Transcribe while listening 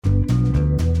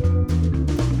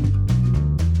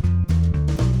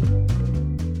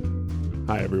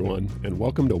Hi, everyone, and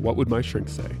welcome to What Would My Shrink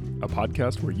Say, a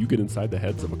podcast where you get inside the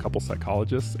heads of a couple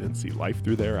psychologists and see life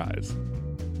through their eyes.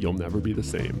 You'll never be the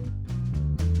same.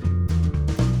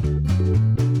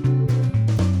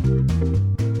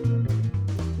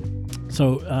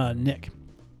 So, Nick,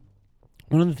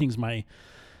 one of the things a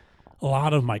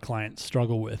lot of my clients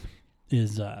struggle with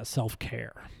is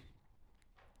self-care.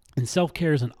 And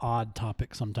self-care is an odd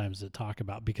topic sometimes to talk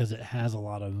about because it has a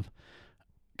lot of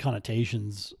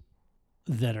connotations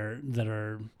that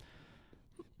are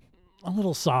a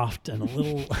little soft and a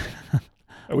little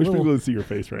I wish people could see your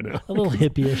face right now. a little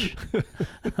hippie-ish.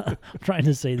 I'm trying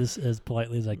to say this as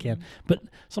politely as I can. But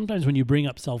sometimes when you bring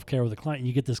up self-care with a client,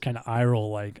 you get this kind of eye roll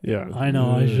like, Yeah. I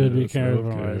know I should be caring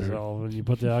for self-care. myself. And you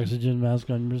put the oxygen mask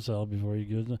on yourself before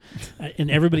you go. And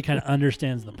everybody kind of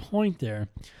understands the point there.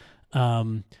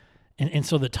 And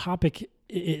so the topic,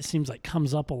 it seems like,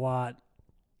 comes up a lot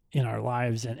in our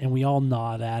lives, and we all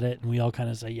nod at it, and we all kind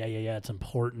of say, yeah, it's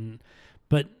important.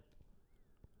 But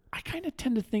I kind of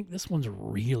tend to think this one's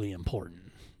really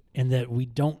important, and that we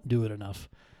don't do it enough,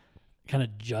 kind of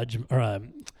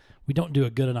we don't do a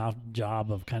good enough job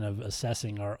of kind of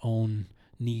assessing our own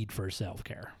need for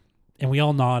self-care. And we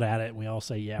all nod at it, and we all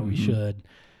say, yeah, we should.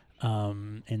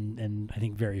 And I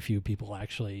think very few people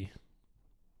actually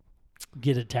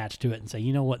get attached to it and say,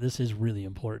 you know what, this is really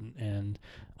important, and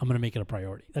I'm going to make it a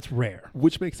priority. That's rare.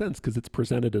 Which makes sense because it's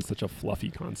presented as such a fluffy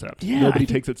concept. Yeah, Nobody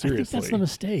takes it seriously. I think that's the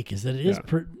mistake, is that it is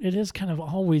it is kind of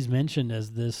always mentioned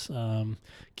as this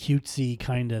cutesy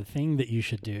kind of thing that you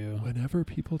should do. Whenever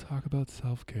people talk about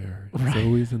self-care, it's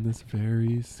always in this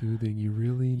very soothing, you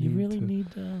really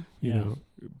need to you know,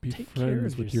 be take care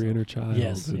friends of with your inner child.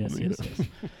 Yes, and, yes.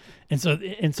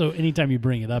 And so anytime you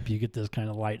bring it up, you get this kind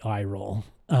of light eye roll.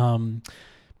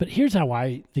 But here's how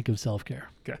I think of self-care.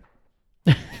 Okay.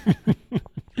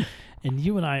 And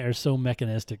you and I are so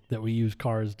mechanistic that we use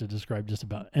cars to describe just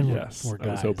about. And Yes, we're guys.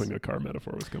 I was hoping a car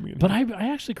metaphor was coming in. But I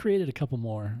actually created a couple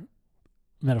more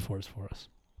metaphors for us.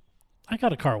 I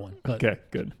got a car one. But okay,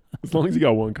 good. As long as you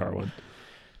got one car one.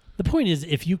 the point is,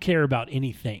 if you care about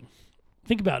anything,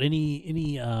 think about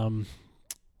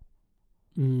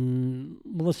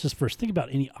well, let's just first think about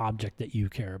any object that you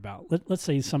care about. Let's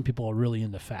say some people are really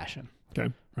into fashion.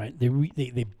 Okay. Right?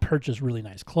 They purchase really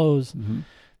nice clothes. Mm-hmm.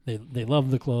 They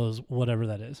love the clothes, whatever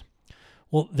that is.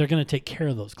 Well, they're going to take care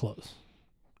of those clothes.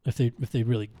 If they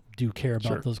really do care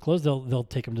about those clothes, they'll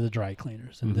take them to the dry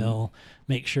cleaners, and they'll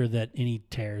make sure that any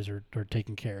tears are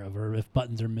taken care of, or if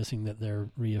buttons are missing that they're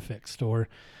reaffixed, or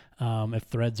if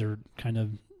threads are kind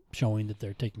of showing that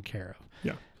they're taken care of.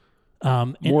 Yeah.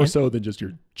 More so than just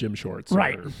your gym shorts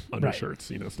Right, or undershirts,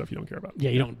 stuff you don't care about. Yeah,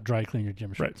 you don't dry clean your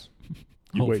gym shorts. Right.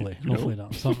 Hopefully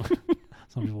not. Some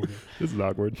people do. This is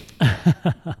awkward.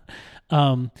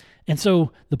 And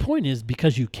so the point is,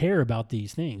 because you care about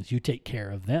these things, you take care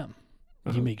of them.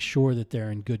 Uh-huh. You make sure that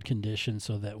they're in good condition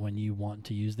so that when you want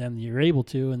to use them, you're able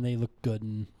to, and they look good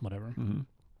and whatever. Mm-hmm.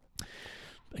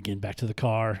 Again, back to the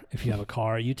car. If you have a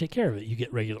car, you take care of it. You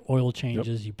get regular oil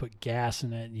changes. You put gas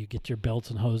in it. You get your belts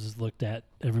and hoses looked at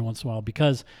every once in a while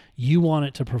because you want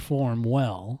it to perform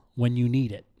well when you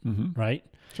need it, right?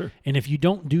 Sure. And if you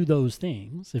don't do those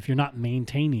things, if you're not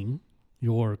maintaining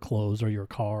your clothes or your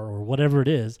car or whatever it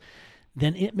is,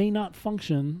 then it may not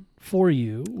function for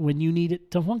you when you need it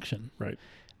to function. Right.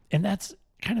 And that's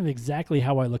kind of exactly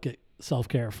how I look at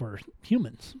self-care for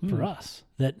humans, for us,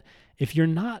 that if you're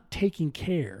not taking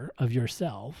care of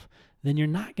yourself, then you're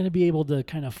not going to be able to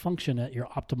kind of function at your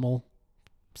optimal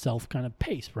self kind of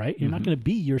pace, right? You're not going to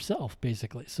be yourself,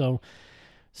 basically. So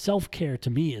self-care to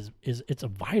me is it's a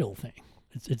vital thing.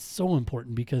 It's so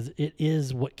important because it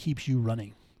is what keeps you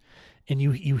running. And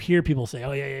you hear people say,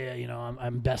 "Oh yeah,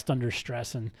 I'm best under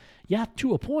stress." And yeah,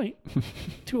 to a point,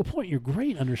 you're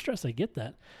great under stress. I get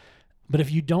that. But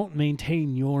if you don't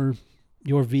maintain your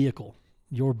vehicle,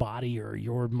 your body or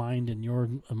your mind and your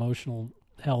emotional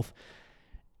health,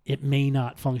 it may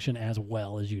not function as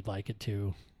well as you'd like it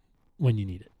to when you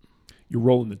need it. You're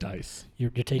rolling the dice. You're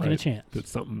taking a chance.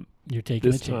 That's something. You're taking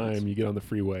this a chance. time you get on the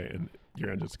freeway and your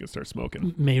engine's going to start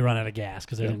smoking. May run out of gas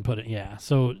because they didn't put it. Yeah.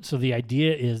 So the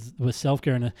idea is with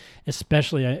self-care, and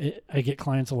especially I get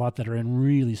clients a lot that are in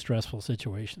really stressful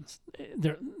situations.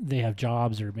 They have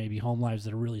jobs or maybe home lives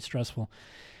that are really stressful.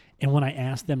 And when I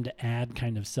ask them to add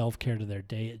kind of self-care to their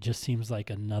day, it just seems like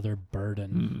another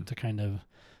burden to kind of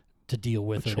to deal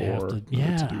with. A or they have chore, to, a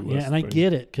to-do list and I thing.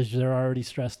 get it because they're already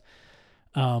stressed.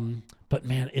 But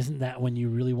man, isn't that when you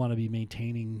really want to be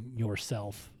maintaining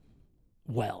yourself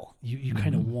well? You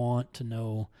kind of want to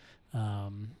know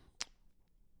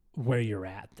where you're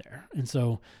at there. And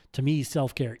so to me,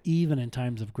 self-care, even in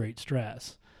times of great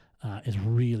stress, is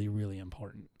really, really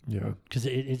important. Yeah. Because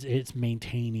it's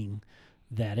maintaining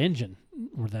that engine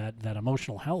or that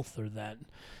emotional health or that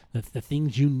the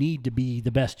things you need to be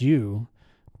the best you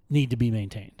need to be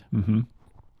maintained. Mm-hmm.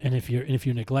 And if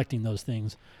you're neglecting those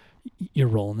things, you're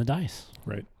rolling the dice.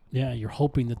 Right. Yeah, you're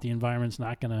hoping that the environment's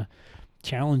not going to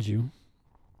challenge you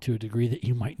to a degree that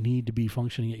you might need to be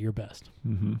functioning at your best.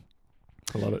 Mm-hmm.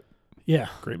 I love it. Yeah.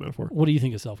 Great metaphor. What do you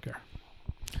think of self-care?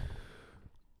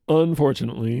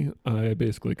 Unfortunately, I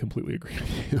basically completely agree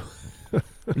with you.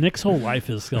 Nick's whole life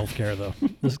is self-care, though.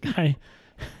 This guy,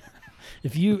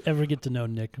 if you ever get to know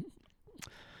Nick,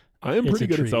 I am it's pretty a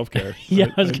good treat. at self-care. Yeah,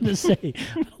 I was going to say,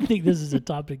 I don't think this is a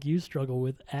topic you struggle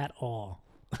with at all.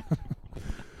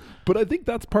 But I think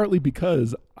that's partly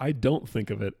because I don't think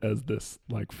of it as this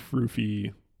like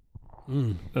froofy,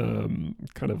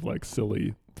 kind of like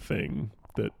silly thing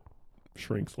that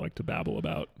shrinks like to babble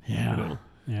about. Yeah. You know?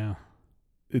 Yeah.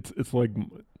 It's like,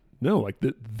 no, like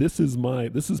this is my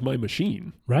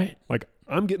machine. Right. Like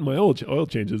I'm getting my oil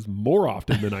changes more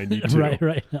often than I need to.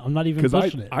 Right. No, I'm not even Because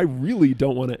pushing it. I really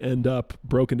don't want to end up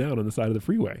broken down on the side of the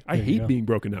freeway. I There you hate go. being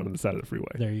broken down on the side of the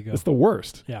freeway. There you go. It's the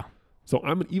worst. Yeah. So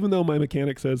even though my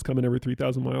mechanic says come in every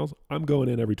 3,000 miles, I'm going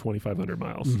in every 2,500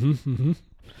 miles. Mm-hmm.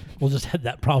 We'll just head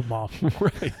that problem off.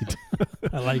 Right.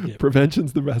 I like it.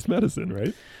 Prevention's the best medicine,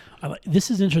 right?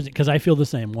 This is interesting because I feel the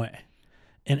same way.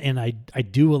 And I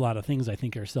do a lot of things I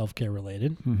think are self-care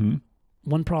related. Mm-hmm.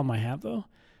 One problem I have, though,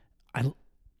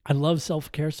 I love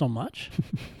self-care so much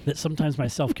that sometimes my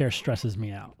self-care stresses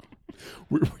me out.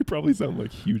 We probably sound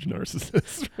like huge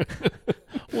narcissists.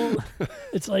 Well,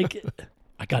 it's like,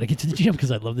 I got to get to the gym because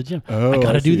I love the gym. Oh, I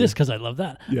got I to do see. this because I love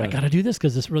that. Yeah. I got to do this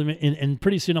because this really, and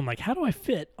pretty soon I'm like, how do I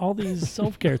fit all these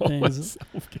self-care All my things?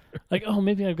 self-care. Like, oh,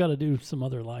 maybe I've got to do some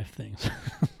other life things.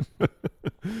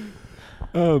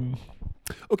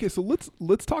 Okay, so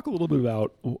let's talk a little bit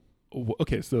about.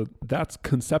 Okay, so that's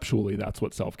conceptually that's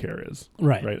what self-care is,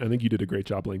 Right. right? I think you did a great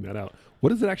job laying that out. What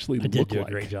does it actually I look did do like?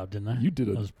 a great job, didn't I? You did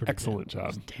That an was pretty excellent good. That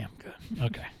was job. damn good.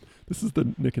 Okay. This is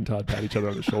the Nick and Todd pat each other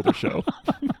on the shoulder show.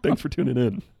 Thanks for tuning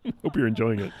in. Hope you're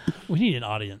enjoying it. We need an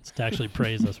audience to actually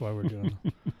praise us while we're doing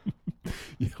it.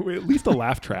 Yeah, at least a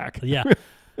laugh track. Yeah.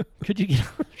 Could you get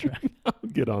on track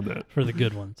Get on that. for the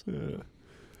good ones?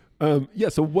 Yeah.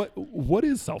 So what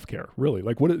is self-care really?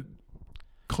 Like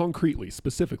concretely,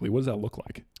 specifically, what does that look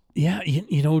like? Yeah,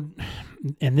 you know,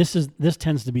 and this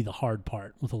tends to be the hard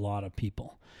part with a lot of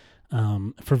people,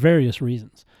 for various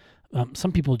reasons.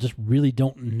 Some people just really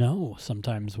don't know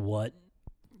sometimes what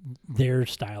their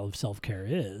style of self-care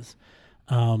is.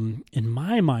 In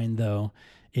my mind, though,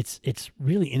 it's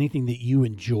really anything that you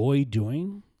enjoy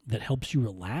doing that helps you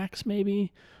relax,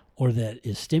 maybe, or that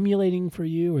is stimulating for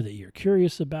you, or that you're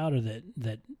curious about, or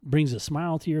that brings a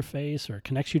smile to your face, or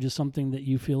connects you to something that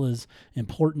you feel is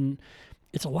important.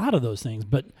 It's a lot of those things,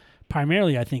 but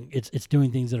primarily I think it's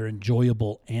doing things that are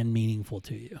enjoyable and meaningful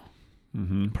to you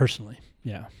personally.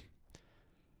 Yeah.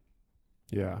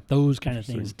 Yeah. Those kind of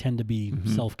Interesting. things tend to be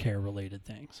self-care related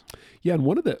things. Yeah, and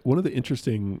one of the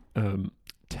interesting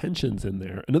tensions in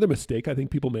there, another mistake I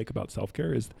think people make about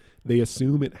self-care is they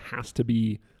assume it has to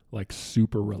be like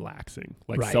super relaxing.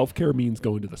 Like Right. self-care means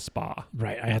going to the spa.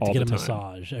 Right. I have to all get a the time.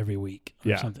 massage every week or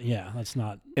Yeah. something. Yeah. That's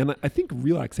not, And I think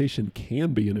relaxation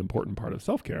can be an important part of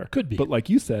self-care. Could be. But like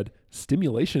you said,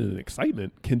 stimulation and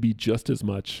excitement can be just as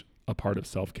much a part of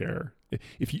self-care.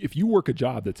 If you work a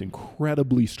job that's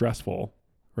incredibly stressful,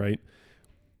 right?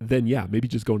 Then yeah, maybe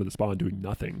just going to the spa and doing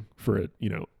nothing for it,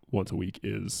 once a week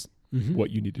is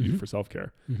what you need to do for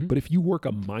self-care. But if you work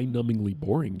a mind-numbingly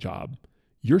boring job,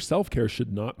 your self-care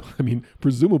should not,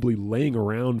 presumably laying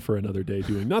around for another day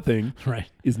doing nothing right.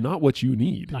 is not what you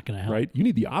need. Not going to help. Right? You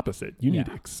need the opposite. You need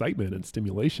Yeah. excitement and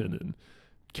stimulation and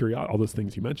curiosity, all those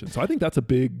things you mentioned. So I think that's a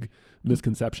big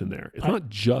misconception there. It's not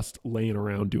just laying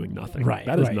around doing nothing. Right,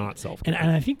 That is right. not self-care.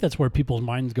 And I think that's where people's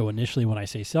minds go initially when I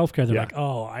say self-care. They're Yeah. like,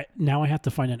 oh, now I have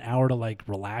to find an hour to like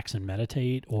relax and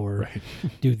meditate or Right.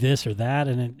 do this or that.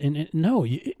 No,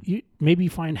 you maybe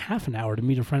find half an hour to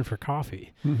meet a friend for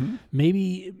coffee.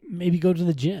 Maybe go to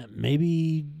the gym.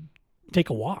 Maybe take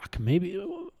a walk. Maybe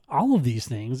all of these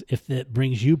things, if it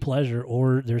brings you pleasure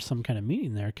or there's some kind of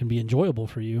meaning there, can be enjoyable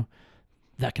for you.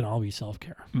 That can all be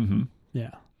self-care.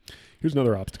 Yeah. Here's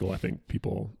another obstacle I think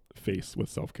people face with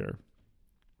self-care.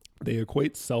 They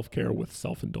equate self-care with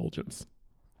self-indulgence.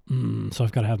 So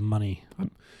I've got to have money.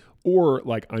 Or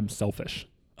like I'm selfish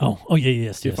Oh yeah,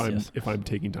 yes. if I'm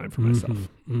taking time for myself.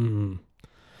 Right.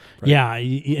 Yeah,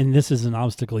 and this is an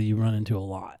obstacle you run into a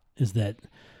lot. Is that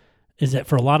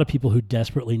for a lot of people who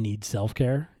desperately need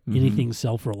self-care, anything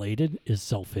self-related is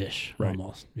selfish Right.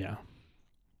 almost. Yeah.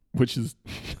 which is,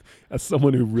 as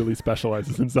someone who really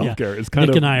specializes in self-care, is kind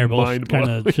Nick of and I are both mind-blowing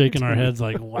kind of shaking our to me. heads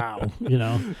like, wow,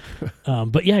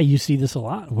 But yeah, you see this a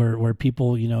lot where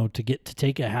people, to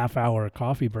take a half hour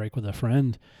coffee break with a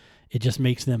friend, it just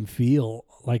makes them feel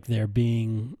like they're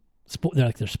being,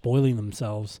 they're spoiling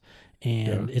themselves,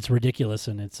 and it's ridiculous,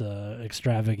 and it's a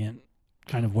extravagant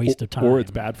kind of waste of time. Or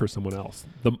it's bad for someone else.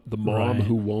 The mom Right.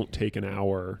 who won't take an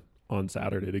hour on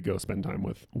Saturday to go spend time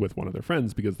with one of their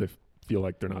friends because they feel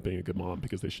like they're not being a good mom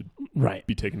because they should Right.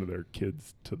 be taking their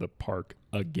kids to the park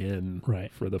again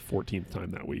Right. for the 14th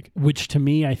time that week. Which to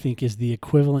me, I think is the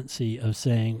equivalency of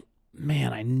saying,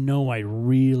 man, I know I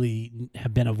really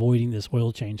have been avoiding this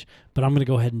oil change, but I'm going to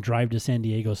go ahead and drive to San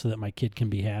Diego so that my kid can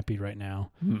be happy right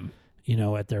now,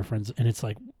 at their friends. And it's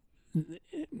like,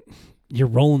 you're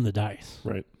rolling the dice.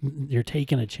 Right. You're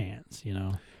taking a chance,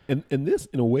 And this,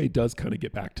 in a way, does kind of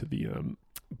get back to the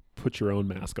put your own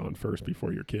mask on first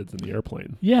before your kids in the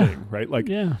airplane thing, right? Like,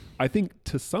 Yeah. I think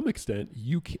to some extent,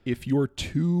 if you're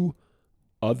too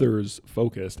others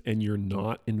focused and you're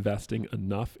not investing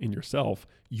enough in yourself,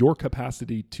 your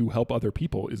capacity to help other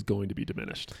people is going to be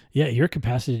diminished. Yeah, your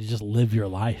capacity to just live your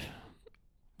life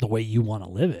the way you want to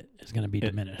live it is going to be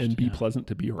diminished. And be yeah. pleasant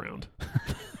to be around.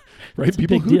 Right? It's a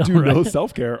People big who deal, do no right?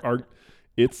 self-care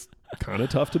it's kind of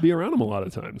tough to be around them a lot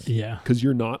of times. Yeah. Because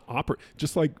you're not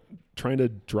just like trying to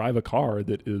drive a car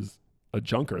that is a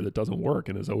junker that doesn't work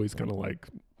and is always kind of like,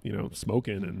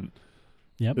 smoking, and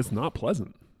it's not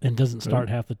pleasant. And doesn't start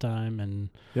half the time. And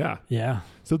yeah.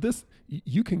 So this,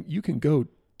 you can go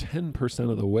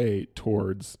 10% of the way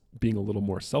towards being a little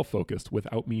more self-focused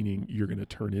without meaning you're going to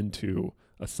turn into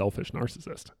a selfish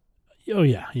narcissist. Oh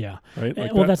yeah, yeah. Right.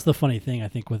 Like that's the funny thing I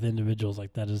think with individuals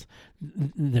like that is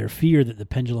their fear that the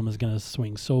pendulum is going to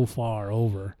swing so far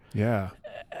over. Yeah.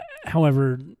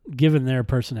 However, given their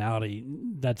personality,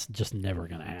 that's just never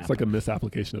going to happen. It's like a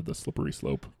misapplication of the slippery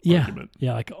slope yeah. argument.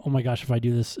 Yeah. Like, oh my gosh,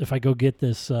 if I go get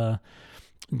this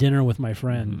dinner with my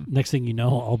friend, next thing you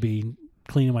know, I'll be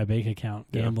cleaning my bank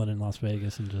account, gambling in Las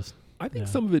Vegas, and just. I think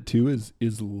some of it too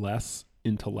is less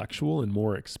intellectual and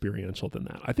more experiential than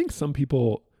that. I think some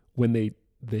people, when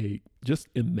they just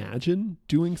imagine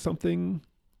doing something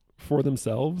for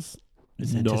themselves,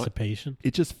 It's anticipation.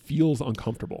 It just feels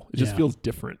uncomfortable. It just feels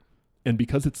different. And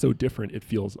because it's so different, it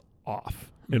feels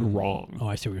off and wrong. Oh,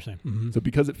 I see what you're saying. Mm-hmm. So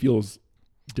because it feels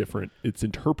different, it's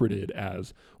interpreted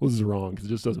as, well, this is wrong because it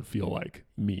just doesn't feel like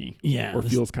me. Yeah. Or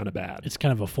feels kind of bad. It's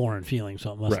kind of a foreign feeling,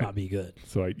 so it must not be good.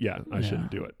 So I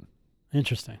shouldn't do it.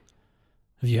 Interesting.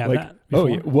 Have you had that before? Oh,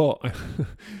 yeah. Well,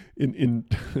 in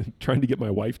trying to get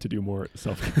my wife to do more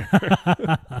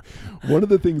self-care, one of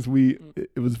the things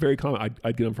it was very common.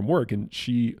 I'd get home from work and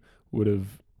she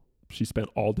spent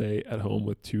all day at home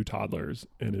with 2 toddlers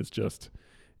and is just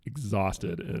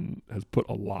exhausted and has put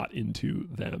a lot into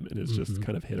them and is just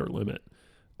kind of hit her limit.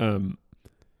 And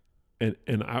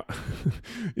I,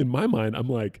 in my mind, I'm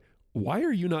like, why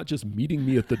are you not just meeting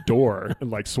me at the door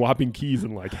and like swapping keys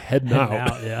and like heading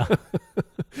out? Yeah.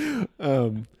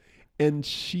 And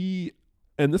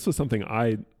this was something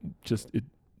it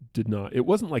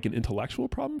wasn't like an intellectual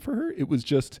problem for her. It was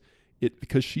just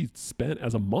because she spent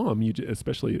as a mom,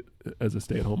 especially as a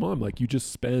stay-at-home mom, like you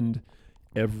just spend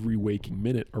every waking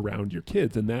minute around your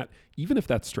kids, and that even if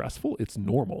that's stressful, it's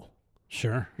normal.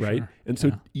 Sure. Right. Sure. And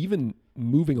so even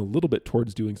moving a little bit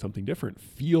towards doing something different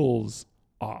feels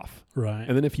off. Right.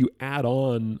 And then if you add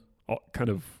on kind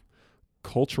of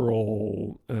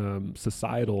cultural,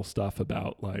 societal stuff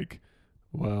about like,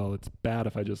 well, it's bad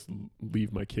if I just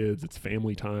leave my kids. It's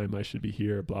family time. I should be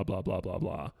here. Blah, blah, blah, blah,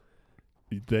 blah.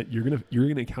 That you're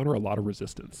gonna encounter a lot of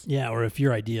resistance. Yeah. Or if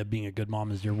your idea of being a good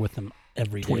mom is you're with them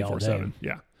every day, all day. 24/7.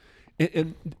 Yeah.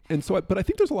 And so, but I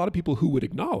think there's a lot of people who would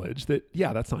acknowledge that,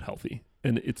 that's not healthy,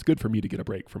 and it's good for me to get a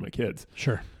break from my kids.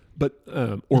 Sure. But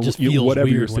or just feels whatever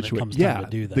weird your when it situation. comes time to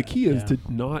do The that. key is to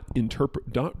not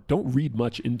interpret. Don't read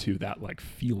much into that like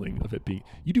feeling of it being.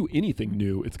 You do anything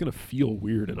new, it's going to feel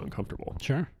weird and uncomfortable.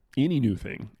 Sure. Any new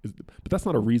thing is, but that's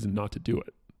not a reason not to do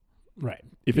it. Right.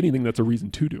 If anything, that's a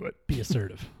reason to do it. Be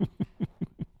assertive.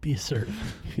 Be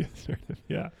assertive. Be assertive.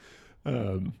 Yeah.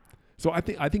 So I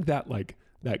think that like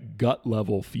that gut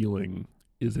level feeling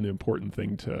is an important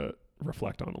thing to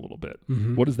reflect on a little bit.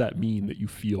 Mm-hmm. What does that mean that you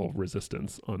feel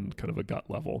resistance on kind of a gut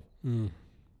level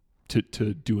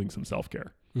to doing some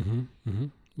self-care? Mm-hmm. Mm-hmm.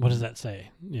 What does that say?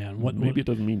 Yeah. Maybe it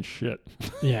doesn't mean shit.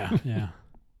 Yeah. Yeah.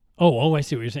 Oh, I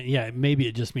see what you're saying. Yeah. Maybe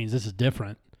it just means this is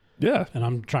different. Yeah. and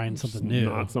I'm trying something new.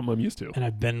 Not something I'm used to. And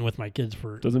I've been with my kids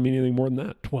for Doesn't mean anything more than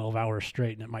that. 12 hours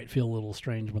straight, and it might feel a little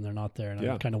strange when they're not there, and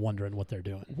Yeah. I'm kind of wondering what they're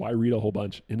doing. Why read a whole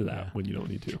bunch into that Yeah. when you don't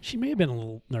need to? She may have been a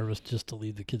little nervous just to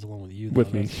leave the kids alone with you. Though.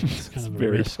 With me. That's kind of a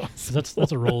very risk. 'Cause possible.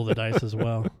 That's a roll of the dice as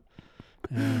well.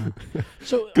 Yeah.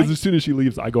 So Because as soon as she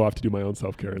leaves, I go off to do my own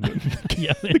self-care, and then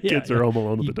yeah, the kids are home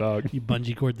alone with the dog. You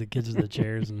bungee cord the kids to the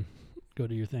chairs and go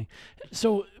do your thing.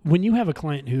 So when you have a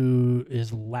client who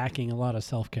is lacking a lot of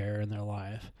self-care in their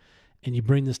life, and you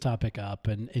bring this topic up,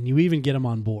 and you even get them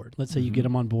on board. Let's say you get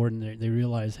them on board, and they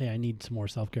realize, hey, I need some more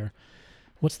self-care.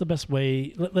 What's the best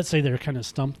way? Let's say they're kind of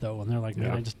stumped though, and they're like,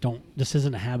 man, I just don't. This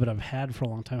isn't a habit I've had for a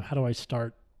long time. How do I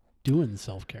start doing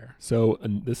self-care? So,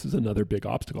 and this is another big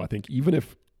obstacle. I think even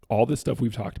if all this stuff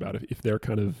we've talked about, if they're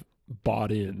kind of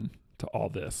bought in to all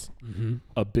this,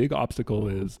 a big obstacle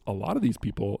is a lot of these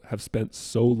people have spent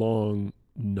so long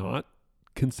not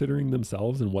considering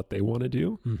themselves and what they want to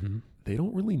do. They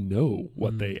don't really know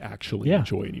what they actually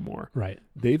enjoy anymore. Right.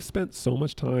 They've spent so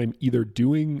much time either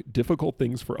doing difficult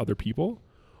things for other people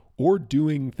or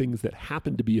doing things that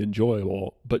happen to be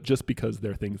enjoyable, but just because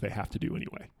they're things they have to do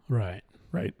anyway. Right.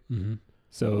 Right.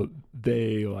 So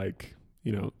they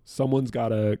someone's got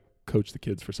to coach the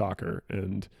kids for soccer,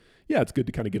 and yeah, it's good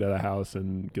to kind of get out of the house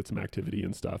and get some activity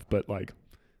and stuff. But like,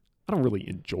 I don't really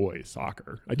enjoy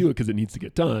soccer. I do it because it needs to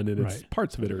get done, and it's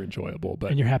parts of it are enjoyable.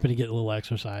 But and you're happy to get a little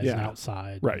exercise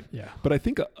outside. Right. Yeah. But I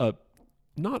think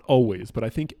not always, but I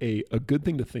think a good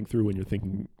thing to think through when you're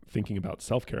thinking about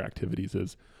self-care activities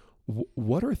is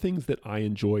what are things that I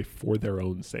enjoy for their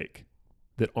own sake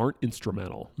that aren't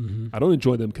instrumental. I don't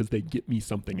enjoy them because they get me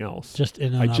something else.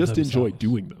 I just enjoy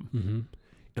doing them.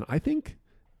 And I think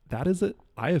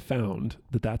I have found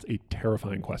that that's a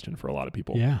terrifying question for a lot of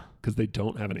people. Yeah. Because they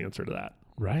don't have an answer to that.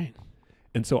 Right.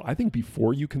 And so I think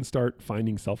before you can start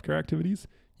finding self-care activities,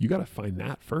 you got to find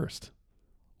that first.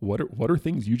 What are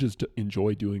things you just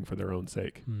enjoy doing for their own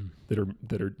sake that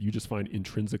are you just find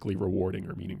intrinsically rewarding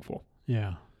or meaningful?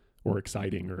 Yeah. Or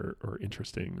exciting or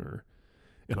interesting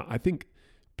and I think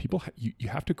people you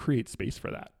have to create space for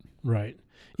that. Right.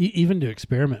 Even to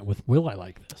experiment with, will I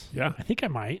like this? Yeah. I think I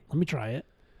might. Let me try it.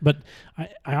 But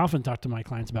I often talk to my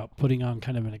clients about putting on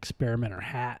kind of an experimenter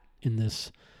hat in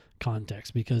this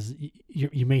context because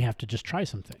you may have to just try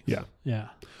some things. Yeah. Yeah.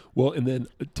 Well, and then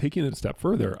taking it a step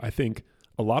further, I think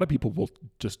a lot of people will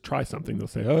just try something. They'll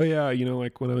say, oh yeah,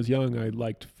 like when I was young, I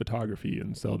liked photography.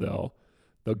 And so they'll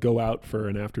go out for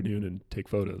an afternoon and take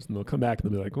photos, and they'll come back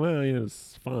and they'll be like, well, it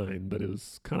was fine, but it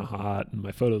was kind of hot and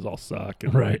my photos all suck.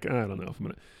 And like, I don't know if I'm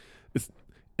going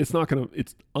to,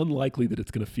 it's unlikely that it's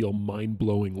going to feel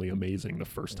mind-blowingly amazing the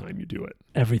first time you do it.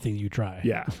 Everything you try.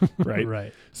 Yeah. Right.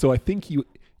 Right. So I think you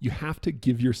have to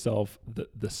give yourself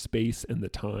the space and the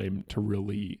time to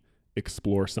really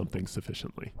explore something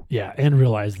sufficiently. Yeah. And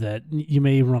realize that you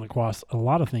may run across a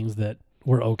lot of things that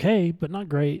were okay, but not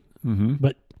great,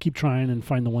 but keep trying and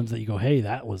find the ones that you go, hey,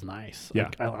 that was nice.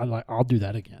 Yeah. Like, I'll do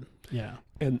that again. Yeah.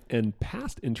 And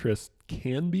past interest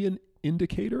can be an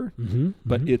indicator,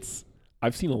 but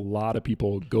I've seen a lot of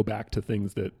people go back to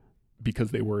things that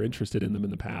because they were interested in them in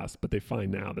the past, but they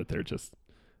find now that they're just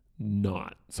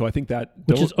not. So I think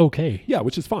which is okay. Yeah,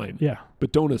 which is fine. Yeah.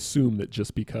 But don't assume that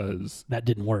just because that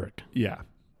didn't work. Yeah.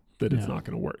 That it's not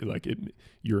going to work. Like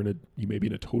you may be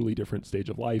in a totally different stage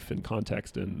of life and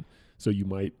context, and so it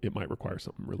might require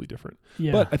something really different.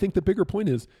 Yeah. But I think the bigger point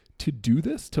is to do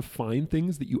this, to find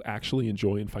things that you actually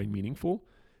enjoy and find meaningful,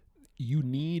 you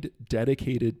need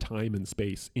dedicated time and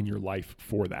space in your life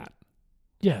for that.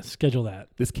 Yeah, schedule that.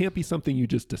 This can't be something you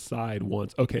just decide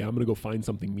once, okay, I'm going to go find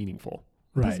something meaningful.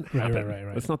 It doesn't happen.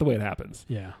 Right. That's not the way it happens.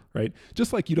 Yeah. Right?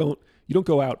 Just like you don't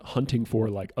go out hunting for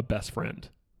like a best friend.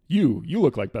 You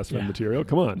look like best friend material.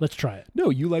 Come on. Let's try it. No,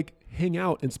 you like hang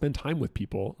out and spend time with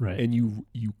people. Right. And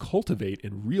you cultivate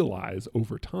and realize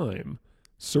over time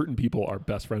certain people are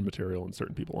best friend material and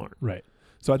certain people aren't. Right.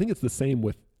 So I think it's the same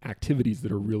with activities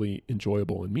that are really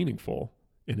enjoyable and meaningful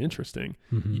and interesting.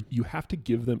 You have to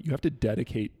you have to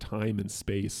dedicate time and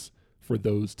space for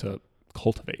those to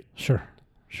cultivate. Sure.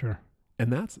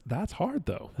 And that's hard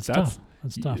though. That's tough.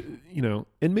 That's tough.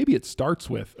 And maybe it starts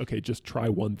with, okay, just try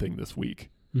one thing this week.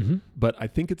 But I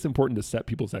think it's important to set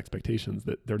people's expectations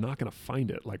that they're not going to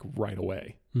find it like right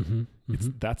away.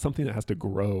 That's something that has to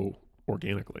grow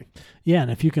organically. Yeah.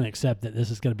 And if you can accept that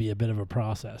this is going to be a bit of a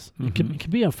process, it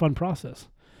can be a fun process.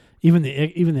 Even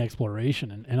the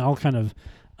exploration. And I'll kind of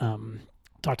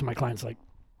talk to my clients like,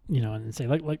 and say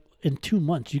like in 2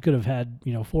 months, you could have had,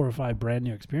 4 or 5 brand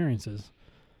new experiences,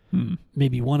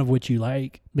 maybe one of which you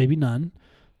like, maybe none,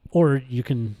 or you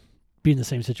can be in the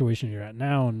same situation you're at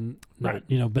now, and not, Right.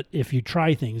 you know. But if you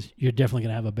try things, you're definitely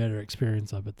gonna have a better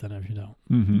experience of it than if you don't.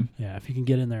 Mm-hmm. Yeah, if you can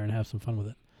get in there and have some fun with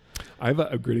it. I have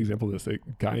a great example of this. A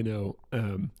guy I know,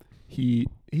 he's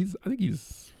I think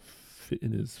he's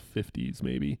in his 50s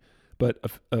maybe, but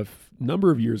a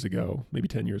number of years ago, maybe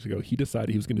 10 years ago, he decided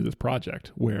he was going to do this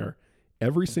project where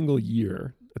every single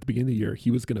year at the beginning of the year,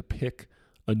 he was going to pick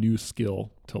a new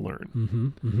skill to learn. Mm-hmm.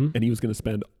 Mm-hmm. And he was going to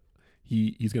spend,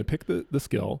 he's going to pick the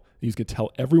skill. And he's going to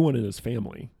tell everyone in his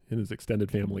family, in his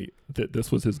extended family, that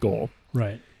this was his goal.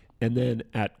 Right. And then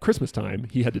at Christmas time,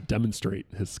 he had to demonstrate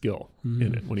his skill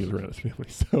in it when he was around his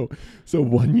family. So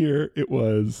one year it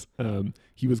was,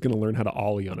 he was going to learn how to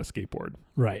ollie on a skateboard.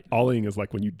 Right. Ollieing is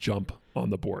like when you jump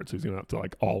on the board. So he's going to have to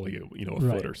like ollie, a Right.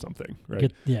 foot or something.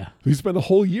 Right. Yeah. So he spent the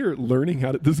whole year learning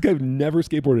how to, this guy never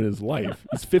skateboarded in his life.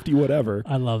 He's 50, whatever,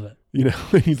 I love it.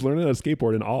 and he's learning how to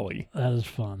skateboard and ollie That is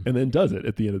fun. and then does it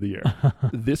at the end of the year.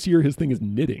 This year, his thing is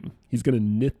knitting. He's going to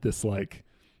knit this like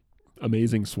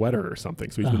amazing sweater or something.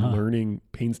 So he's been learning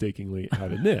painstakingly how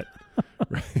to knit.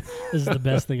 Right. This is the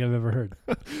best thing I've ever heard.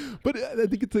 But I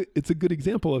think it's a good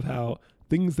example of how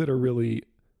things that are really,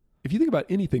 if you think about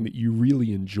anything that you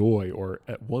really enjoy or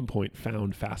at one point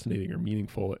found fascinating or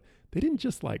meaningful, they didn't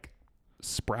just like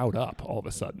sprout up all of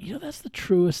a sudden. You know, that's the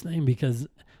truest thing, because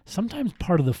sometimes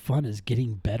part of the fun is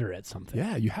getting better at something.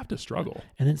 Yeah, you have to struggle.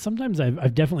 And then sometimes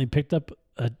I've definitely picked up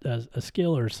a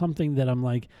skill or something that I'm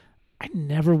like, I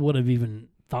never would have even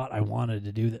thought I wanted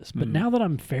to do this. But now that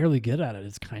I'm fairly good at it,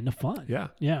 it's kind of fun. Yeah.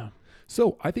 Yeah.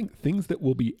 So I think things that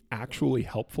will be actually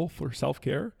helpful for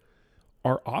self-care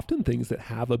are often things that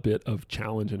have a bit of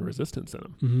challenge and resistance in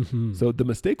them. Mm-hmm. So the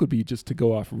mistake would be just to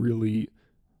go off really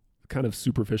kind of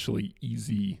superficially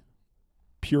easy,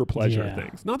 pure pleasure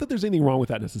things. Not that there's anything wrong with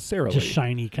that necessarily. Just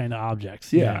shiny kind of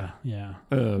objects. Yeah. Yeah.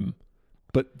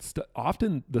 But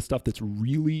often the stuff that's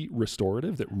really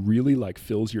restorative, that really like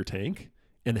fills your tank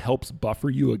and helps buffer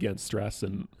you against stress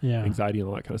and anxiety and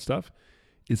all that kind of stuff,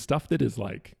 is stuff that is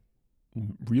like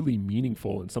really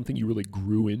meaningful and something you really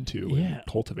grew into and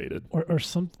cultivated. Or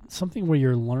something where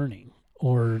you're learning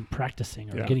or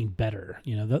practicing or getting better.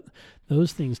 You know,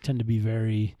 those things tend to be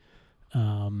very,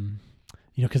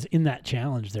 because in that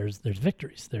challenge, there's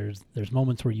victories. There's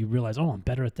moments where you realize, oh, I'm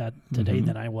better at that today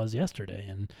than I was yesterday.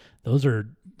 And those are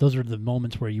the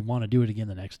moments where you want to do it again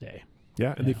the next day.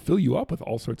 Yeah. And they fill you up with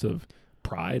all sorts of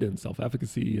pride and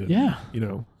self-efficacy. And, Yeah.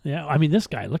 I mean, this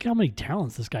guy, look how many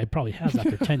talents this guy probably has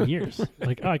after 10 years.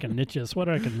 Like, oh, I can knit you a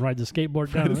sweater. I can ride the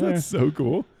skateboard down there. That's so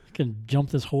cool. I can jump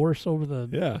this horse over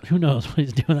the, who knows what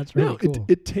he's doing. That's really cool.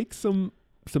 It takes some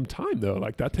time though.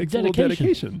 Like that takes a little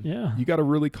dedication. Yeah. You got to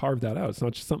really carve that out. It's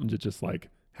not just something that just like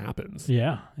happens.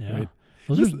 Yeah. Yeah. Right?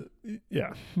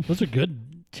 Those are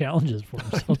good challenges for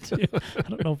himself too. I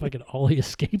don't know if I could ollie a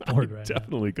skateboard right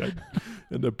definitely could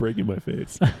end up breaking my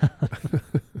face.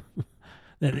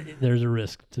 There's a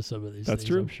risk to some of these That's things.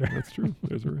 true. I'm sure. That's true.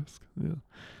 There's a risk. Yeah.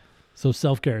 So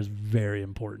self-care is very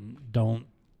important. Don't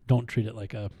treat it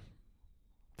like a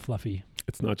fluffy.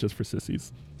 It's not just for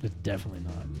sissies. It's definitely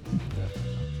not.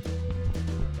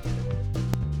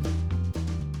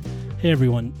 Hey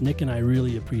everyone, Nick and I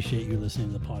really appreciate you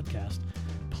listening to the podcast.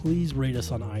 Please rate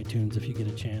us on iTunes if you get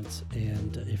a chance,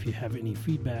 and if you have any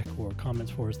feedback or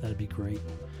comments for us, that'd be great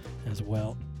as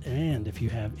well. And if you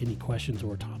have any questions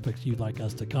or topics you'd like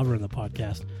us to cover in the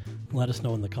podcast, let us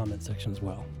know in the comment section as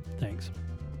well. Thanks.